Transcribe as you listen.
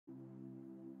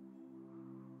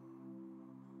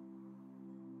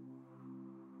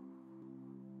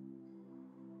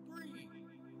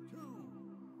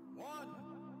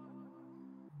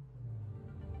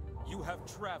You have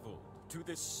traveled to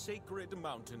this sacred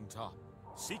mountaintop,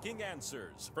 seeking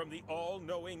answers from the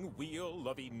all-knowing wheel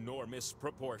of enormous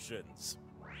proportions.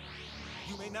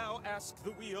 You may now ask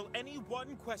the wheel any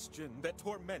one question that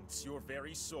torments your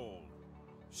very soul.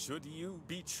 Should you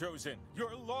be chosen,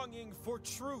 your longing for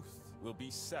truth will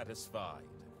be satisfied,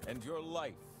 and your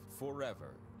life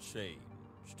forever changed.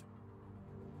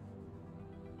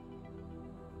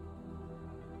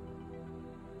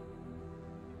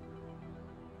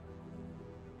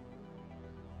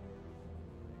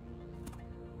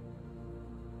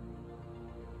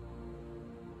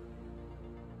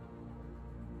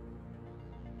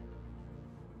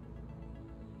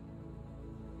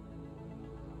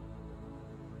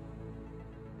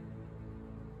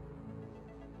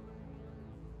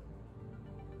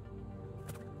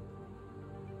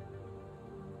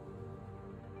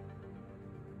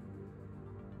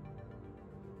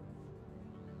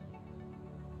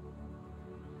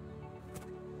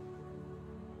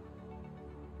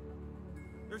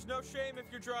 There's no shame if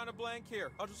you're drawing a blank here.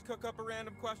 I'll just cook up a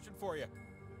random question for you.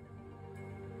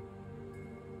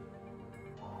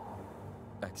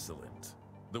 Excellent.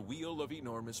 The wheel of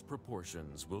enormous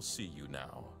proportions will see you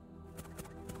now.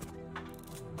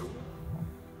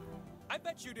 I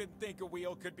bet you didn't think a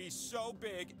wheel could be so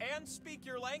big and speak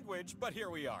your language, but here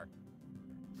we are.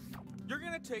 You're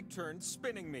gonna take turns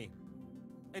spinning me,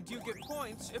 and you get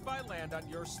points if I land on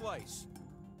your slice.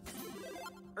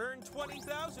 Earn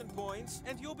 20,000 points,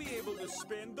 and you'll be able to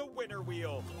spin the winner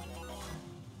wheel.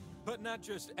 But not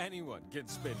just anyone can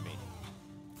spin me.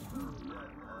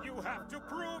 You have to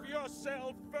prove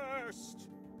yourself first!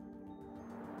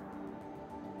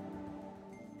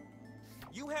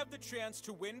 You have the chance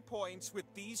to win points with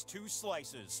these two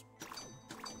slices.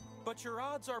 But your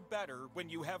odds are better when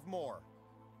you have more.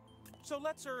 So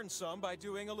let's earn some by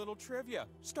doing a little trivia,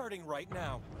 starting right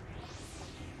now.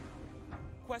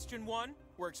 Question 1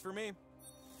 works for me.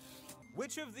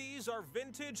 Which of these are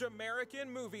vintage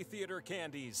American movie theater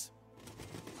candies?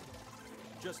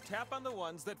 Just tap on the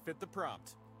ones that fit the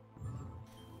prompt.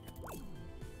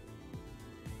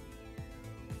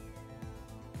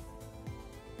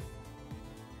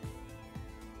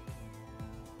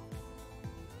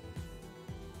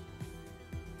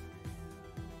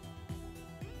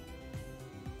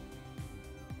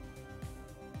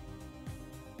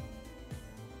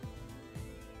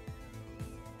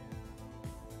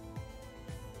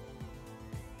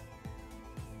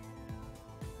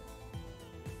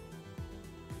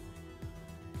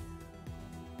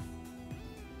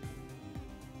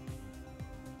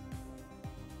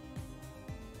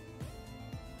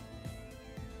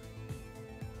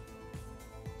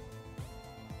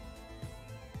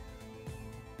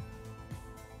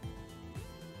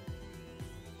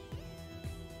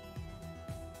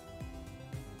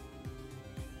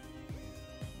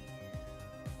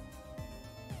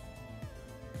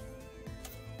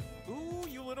 Ooh,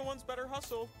 you little ones better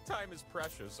hustle. Time is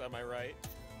precious, am I right?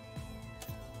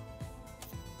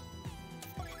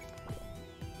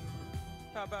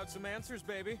 How about some answers,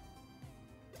 baby?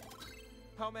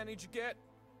 How many'd you get?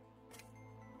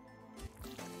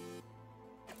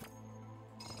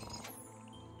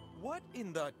 What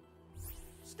in the...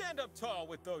 Stand up tall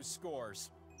with those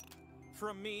scores.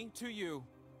 From me to you.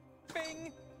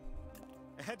 Bing!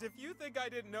 And if you think I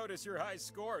didn't notice your high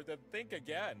score, then think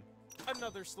again.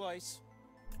 Another slice.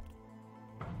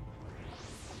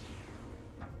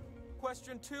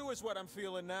 Question 2 is what I'm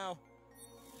feeling now.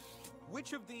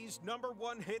 Which of these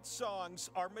 #1 hit songs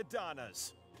are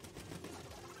Madonna's?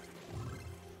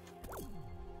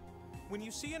 When you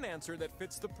see an answer that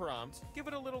fits the prompt, give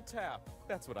it a little tap.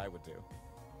 That's what I would do.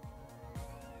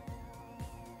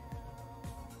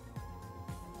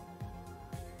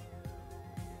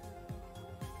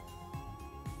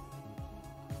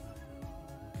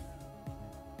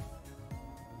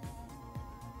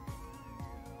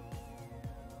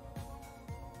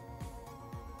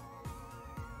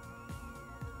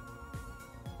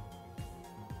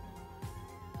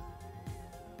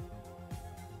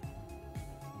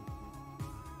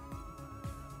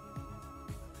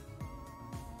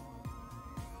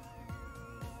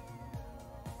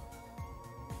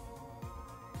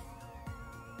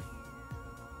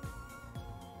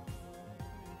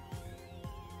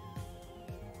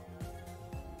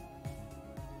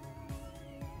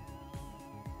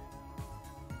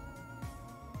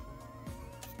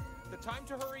 The time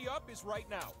to hurry up is right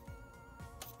now.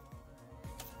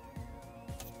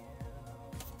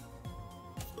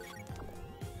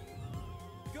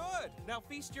 Good! Now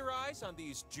feast your eyes on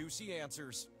these juicy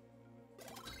answers.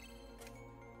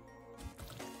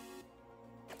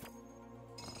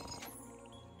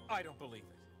 I don't believe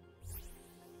it.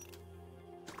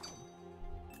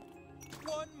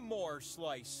 one more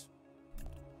slice.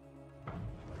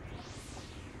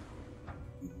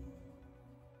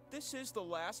 This is the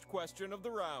last question of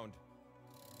the round.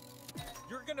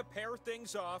 You're gonna pair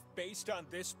things off based on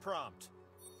this prompt.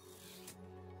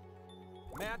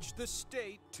 Match the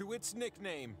state to its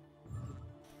nickname.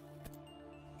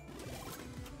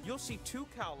 You'll see two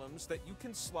columns that you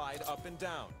can slide up and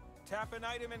down. Tap an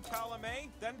item in column A,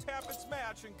 then tap its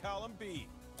match in column B.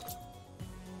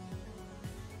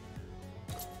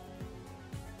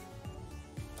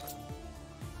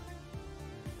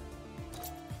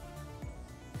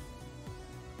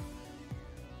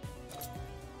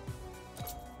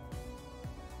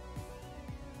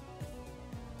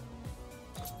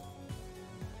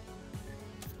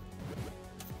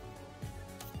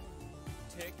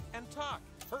 Tick and talk.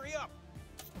 Hurry up!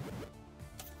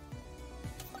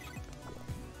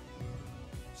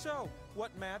 So,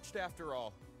 what matched after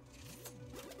all?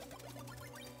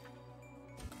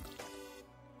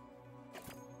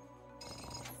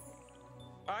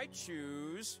 I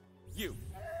choose you.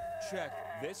 Check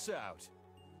this out.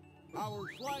 Power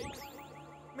slice.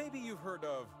 Maybe you've heard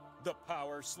of the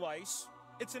power slice.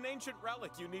 It's an ancient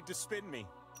relic you need to spin me.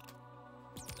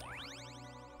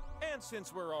 And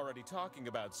since we're already talking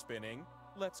about spinning,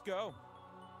 let's go.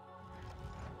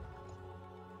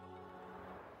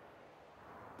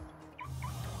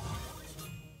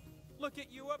 Look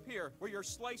at you up here, where your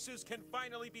slices can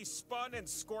finally be spun and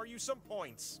score you some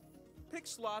points. Pick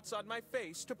slots on my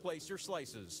face to place your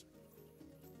slices.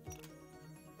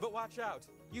 But watch out,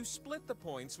 you split the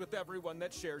points with everyone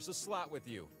that shares a slot with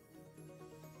you.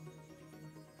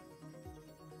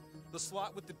 The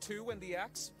slot with the 2 and the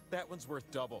X, that one's worth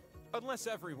double. Unless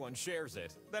everyone shares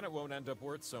it, then it won't end up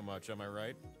worth so much, am I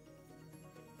right?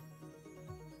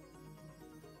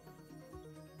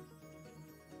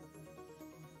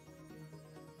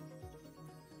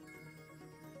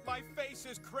 My face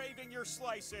is craving your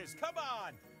slices. Come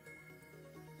on!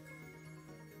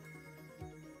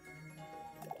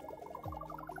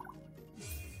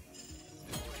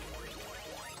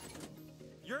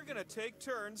 You're gonna take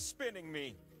turns spinning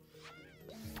me.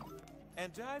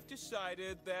 And I've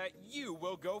decided that you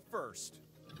will go first.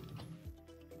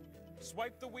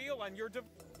 Swipe the wheel on your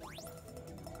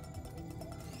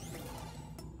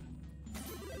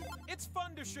It's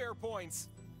fun to share points.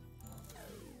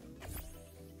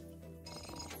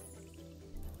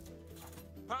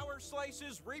 Power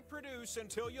slices reproduce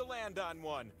until you land on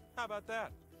one. How about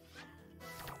that?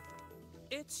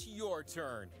 It's your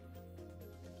turn.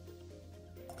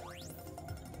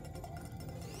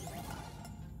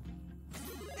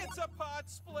 It's a pot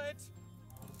split.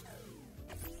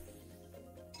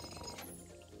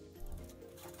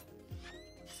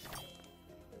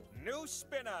 New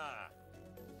spinner.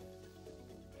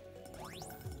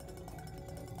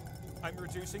 I'm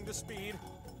reducing the speed.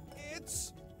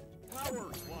 It's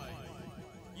Power slice.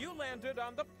 You landed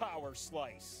on the power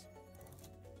slice.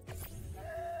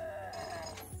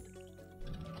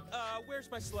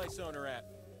 Where's my slice owner at?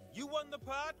 You won the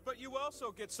pot, but you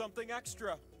also get something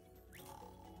extra.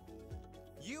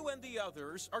 You and the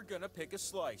others are gonna pick a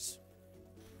slice.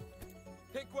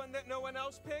 Pick one that no one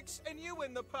else picks, and you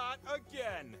win the pot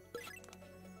again.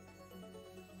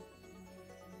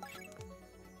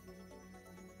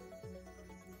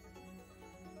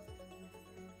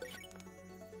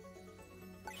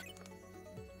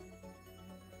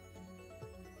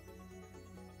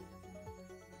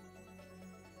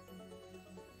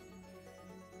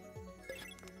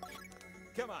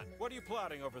 Come on, what are you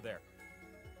plotting over there?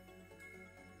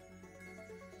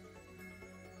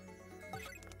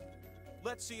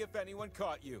 Let's see if anyone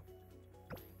caught you.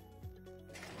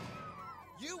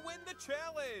 You win the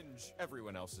challenge!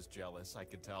 Everyone else is jealous, I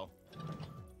could tell.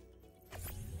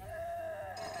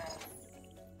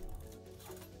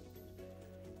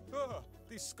 Ugh,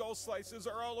 these skull slices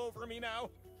are all over me now.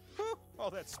 Whew,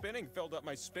 all that spinning filled up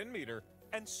my spin meter.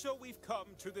 And so we've come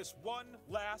to this one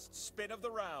last spin of the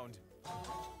round.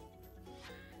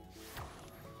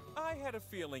 I had a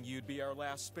feeling you'd be our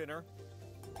last spinner.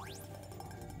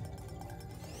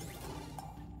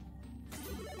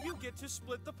 You get to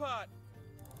split the pot.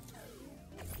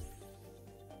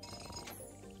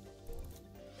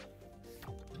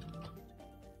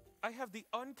 I have the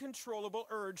uncontrollable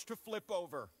urge to flip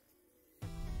over.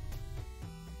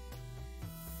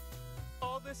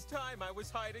 All this time I was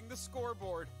hiding the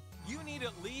scoreboard. You need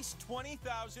at least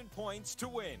 20,000 points to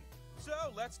win. So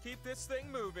let's keep this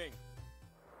thing moving.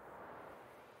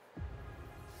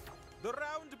 The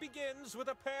round begins with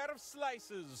a pair of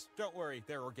slices. Don't worry,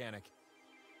 they're organic.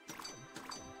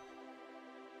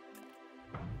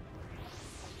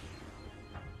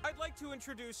 I'd like to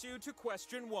introduce you to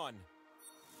question 1.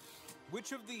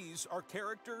 Which of these are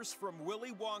characters from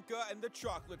Willy Wonka and the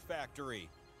Chocolate Factory?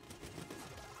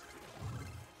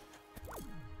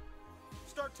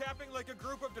 Start tapping like a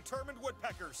group of determined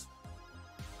woodpeckers.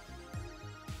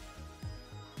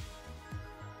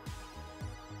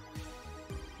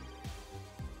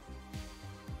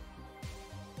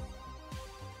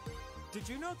 Did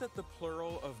you know that the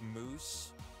plural of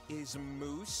moose is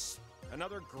moose?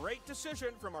 Another great decision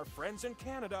from our friends in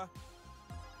Canada.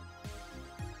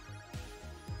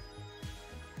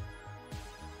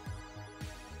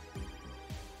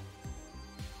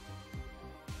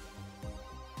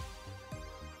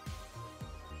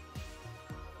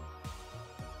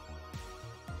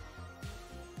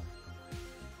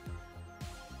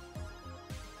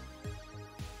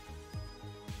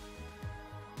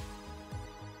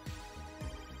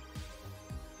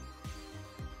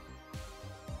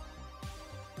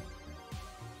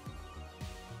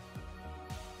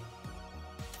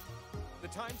 The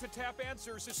time to tap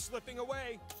answers is slipping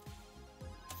away.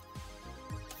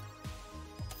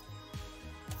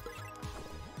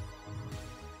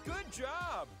 Good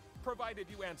job! Provided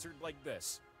you answered like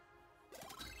this.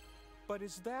 But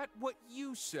is that what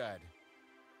you said?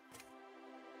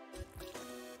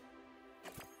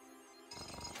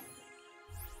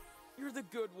 You're the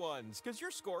good ones, because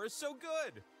your score is so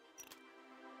good.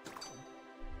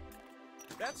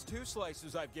 That's 2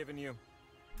 slices I've given you.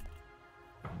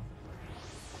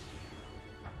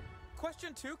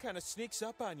 Question 2 kind of sneaks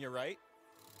up on you, right?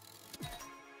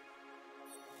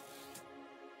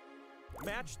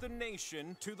 Match the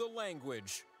nation to the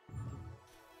language.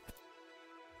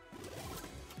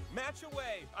 Match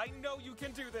away! I know you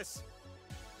can do this!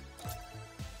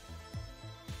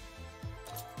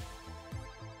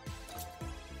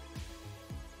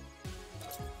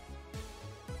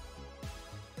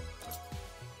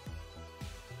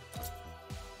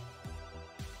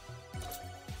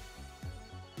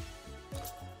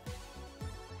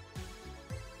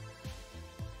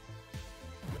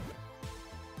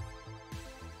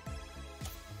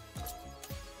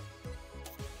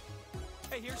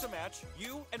 Hey, here's a match.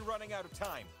 You and running out of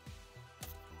time.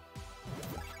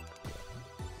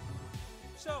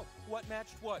 So, what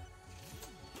matched what?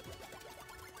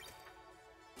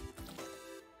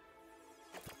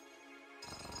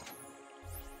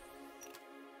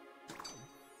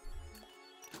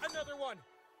 Another one!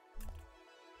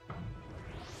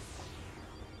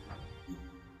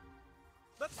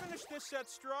 Let's finish this set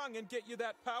strong and get you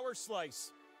that power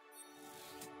slice.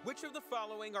 Which of the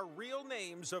following are real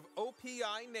names of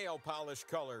OPI nail polish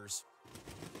colors?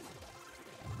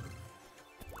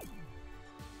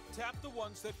 Tap the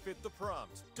ones that fit the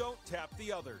prompt. Don't tap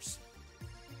the others.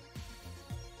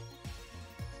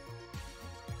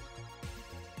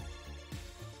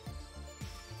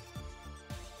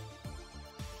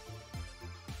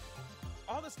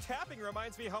 All this tapping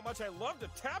reminds me how much I love to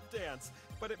tap dance,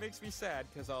 but it makes me sad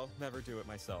because I'll never do it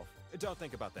myself. Don't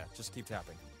think about that. Just keep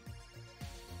tapping.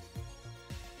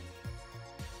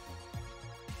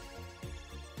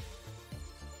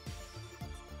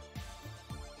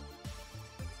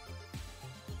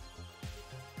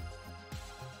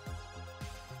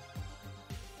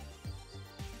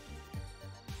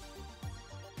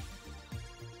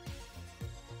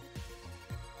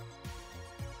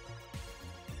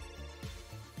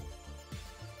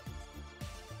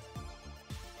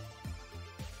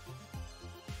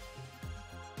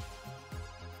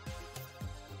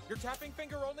 Your tapping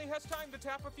finger only has time to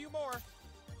tap a few more.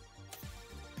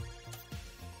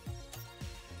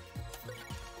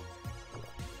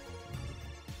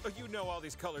 You know all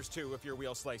these colors too if your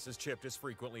wheel slice is chipped as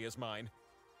frequently as mine.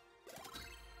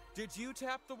 Did you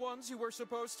tap the ones you were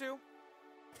supposed to?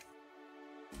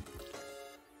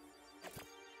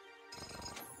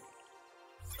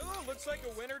 Oh, looks like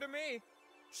a winner to me.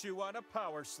 Chew on a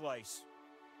power slice.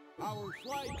 Power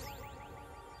slice.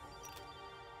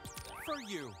 For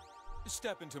you,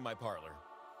 step into my parlor.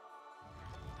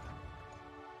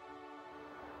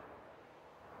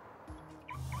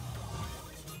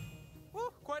 Woo,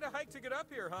 quite a hike to get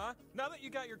up here, huh? Now that you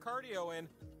got your cardio in.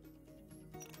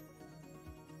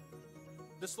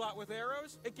 The slot with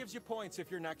arrows, it gives you points if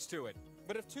you're next to it.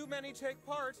 But if too many take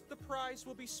part, the prize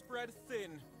will be spread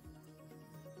thin.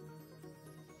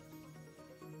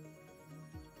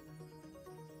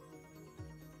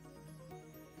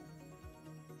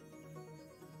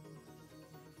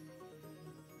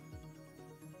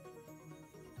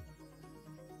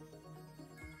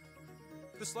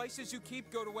 The slices you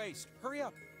keep go to waste. Hurry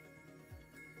up.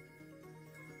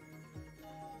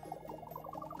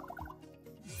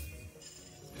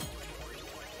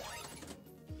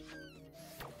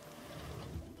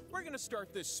 We're gonna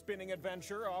start this spinning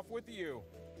adventure off with you.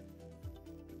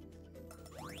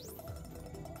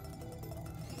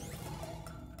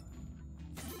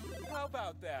 How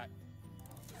about that?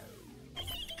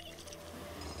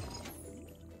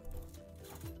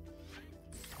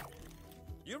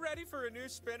 You ready for a new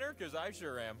spinner? 'Cause I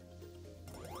sure am.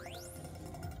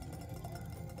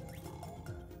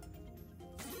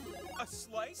 A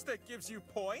slice that gives you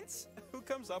points? Who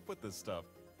comes up with this stuff?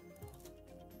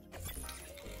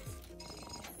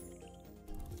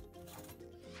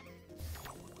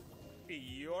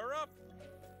 You're up.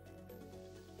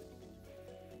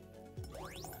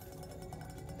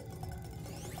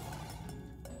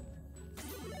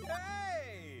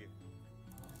 Hey!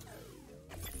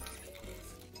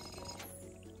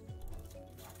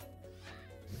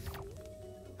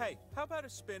 Hey, how about a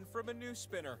spin from a new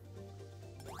spinner?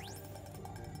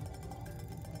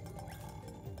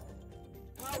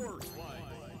 Power Slice.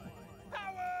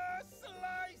 Power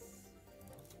slice!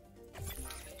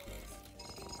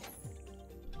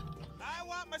 I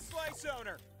want my slice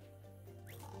owner.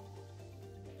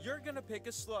 You're gonna pick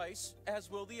a slice, as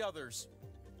will the others.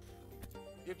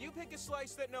 If you pick a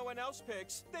slice that no one else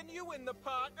picks, then you win the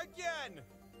pot again.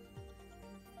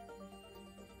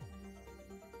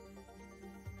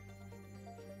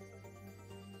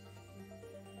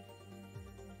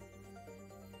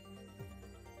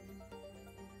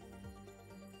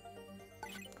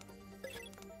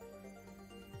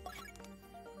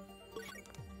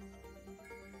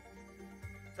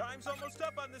 Time's almost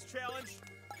up on this challenge.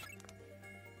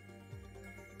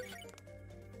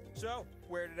 So,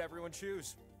 where did everyone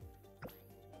choose?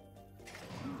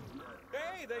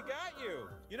 Hey, they got you!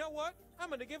 You know what? I'm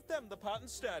gonna give them the pot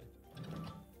instead.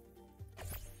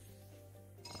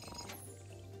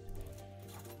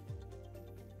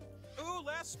 Ooh,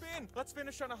 last spin! Let's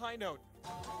finish on a high note.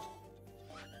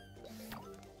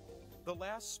 The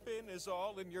last spin is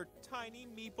all in your tiny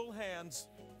meeple hands.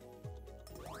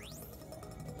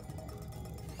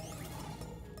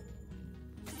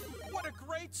 What a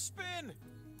great spin!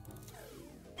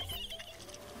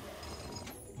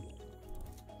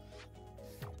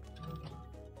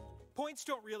 Points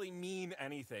don't really mean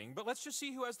anything, but let's just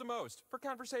see who has the most for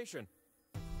conversation.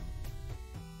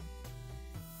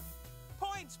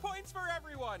 Points! Points for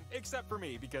everyone! Except for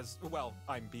me, because, well,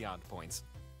 I'm beyond points.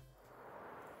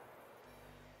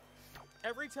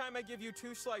 Every time I give you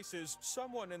 2 slices,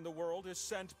 someone in the world is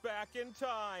sent back in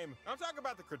time. I'm talking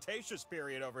about the Cretaceous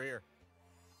period over here.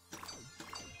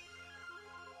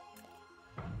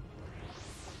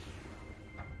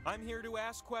 I'm here to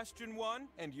ask question 1,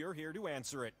 and you're here to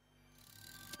answer it.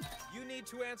 You need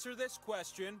to answer this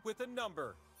question with a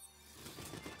number.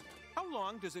 How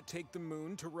long does it take the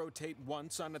moon to rotate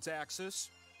once on its axis?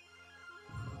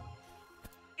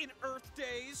 In Earth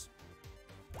days?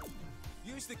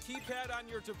 Use the keypad on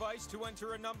your device to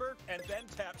enter a number, and then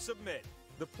tap submit.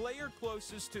 The player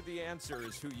closest to the answer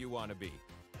is who you want to be.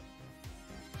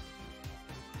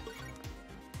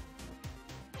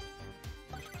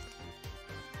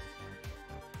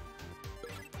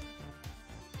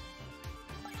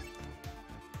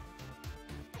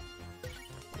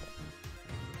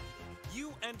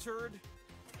 You entered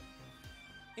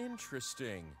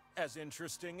interesting. As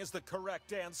interesting as the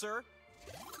correct answer.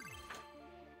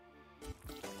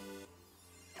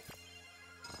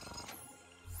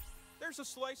 There's a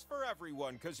slice for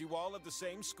everyone, because you all have the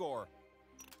same score.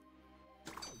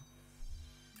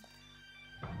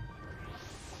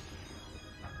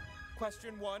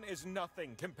 Question 1 is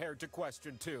nothing compared to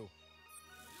question 2.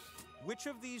 Which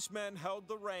of these men held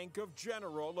the rank of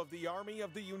General of the Army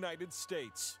of the United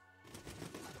States?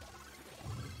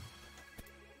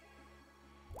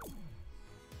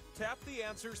 Tap the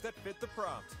answers that fit the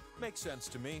prompt. Makes sense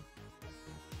to me.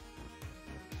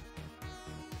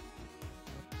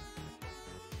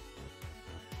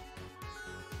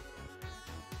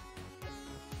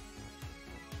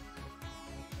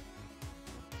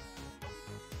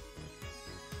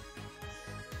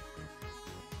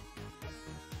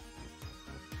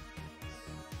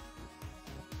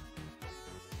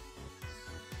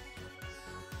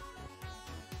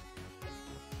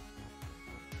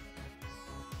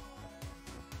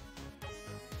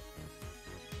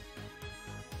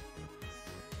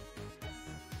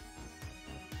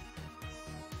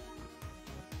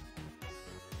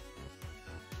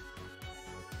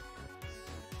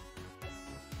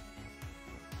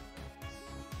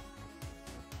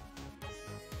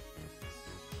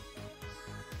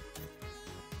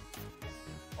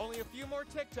 Only a few more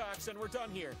TikToks and we're done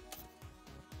here.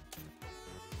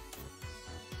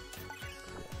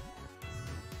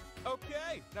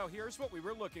 Okay, now here's what we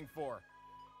were looking for.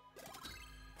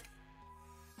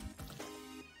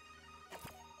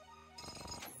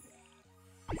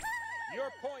 Your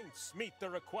points meet the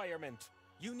requirement.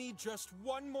 You need just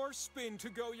one more spin to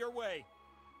go your way.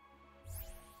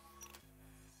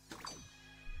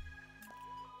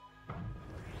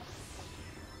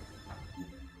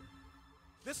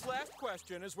 This last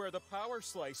question is where the power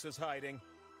slice is hiding.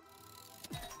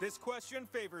 This question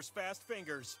favors fast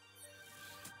fingers.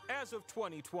 As of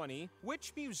 2020,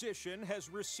 which musician has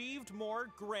received more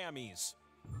Grammys?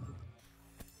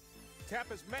 Tap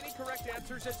as many correct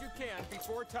answers as you can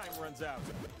before time runs out.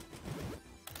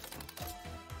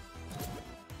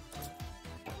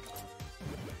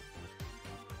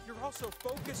 You're also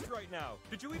focused right now.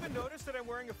 Did you even notice that I'm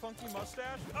wearing a funky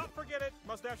mustache? Oh, forget it.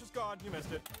 Mustache is gone. You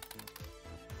missed it.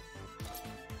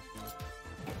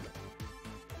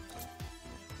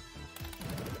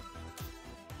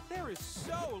 There is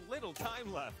so little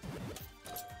time left.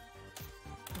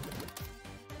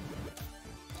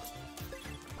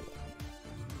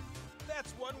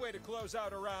 That's one way to close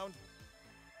out a round.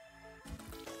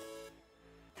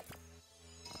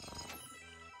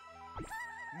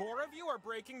 More of you are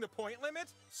breaking the point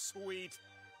limit? Sweet.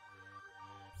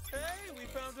 Hey, we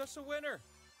found us a winner.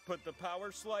 Put the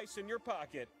power slice in your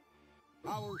pocket.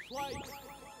 Power slice.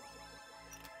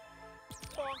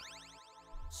 Bonk.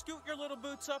 Scoot your little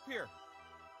boots up here.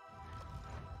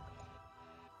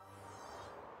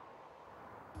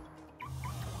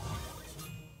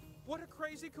 What a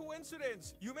crazy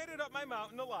coincidence! You made it up my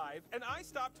mountain alive, and I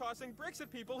stopped tossing bricks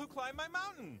at people who climb my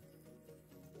mountain.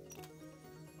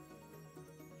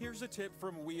 Here's a tip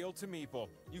from Wheel to Meeple.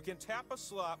 You can tap a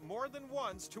slot more than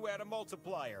once to add a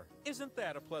multiplier. Isn't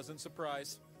that a pleasant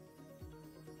surprise?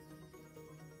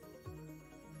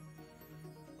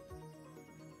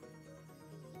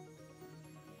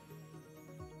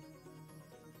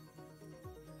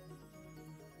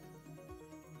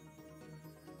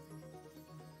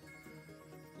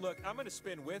 Look, I'm gonna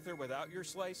spin with or without your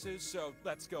slices, so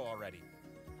let's go already.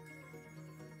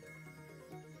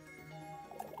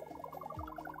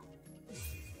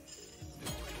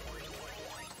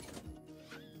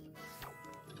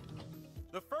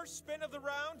 The first spin of the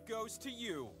round goes to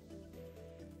you.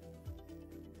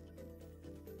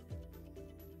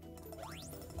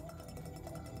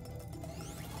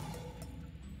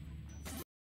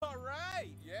 All right,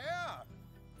 yeah.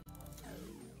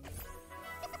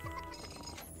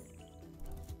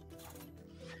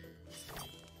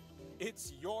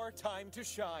 It's your time to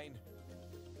shine.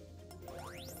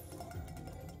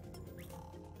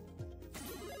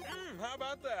 How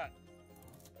about that?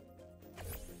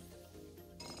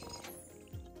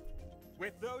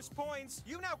 With those points,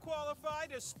 you now qualify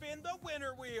to spin the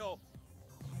winner wheel.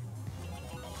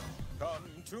 Come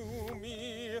to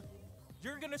me.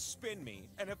 You're gonna spin me,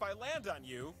 and if I land on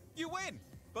you, you win.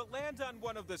 But land on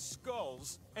one of the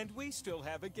skulls, and we still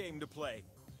have a game to play.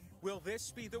 Will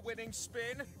this be the winning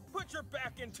spin? Put your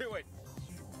back into it.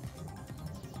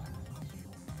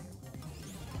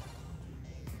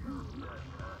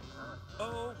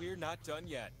 Oh, we're not done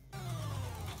yet.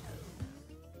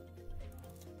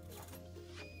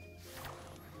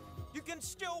 You can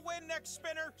still win next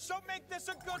spinner, so make this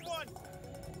a good one.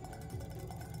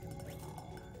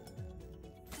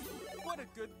 What a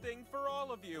good thing for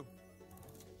all of you.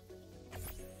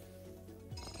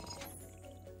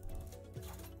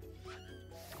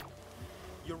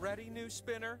 You ready, new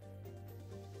spinner?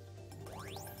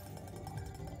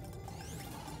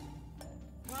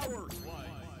 Power slice.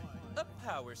 A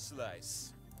power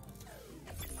slice.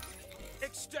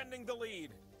 Extending the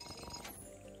lead.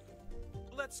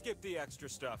 Let's skip the extra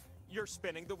stuff. You're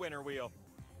spinning the winner wheel.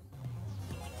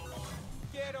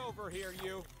 Get over here,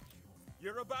 you.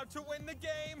 You're about to win the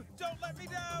game. Don't let me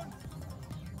down.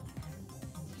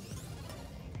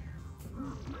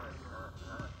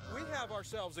 We have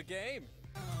ourselves a game.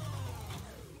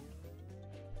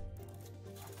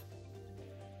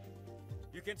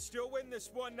 You can still win this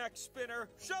one next spinner.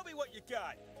 Show me what you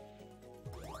got.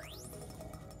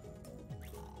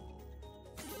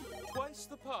 Twice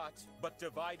the pot, but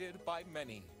divided by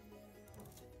many.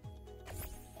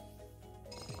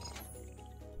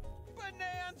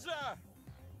 Bonanza!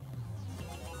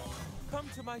 Come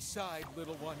to my side,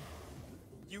 little one.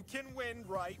 You can win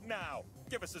right now.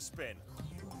 Give us a spin.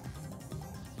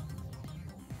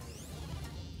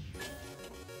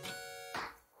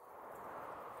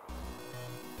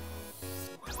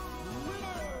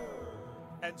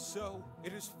 And so,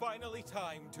 it is finally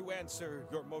time to answer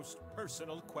your most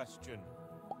personal question.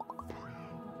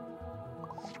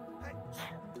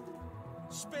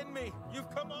 Spin me! You've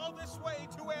come all this way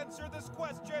to answer this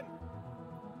question!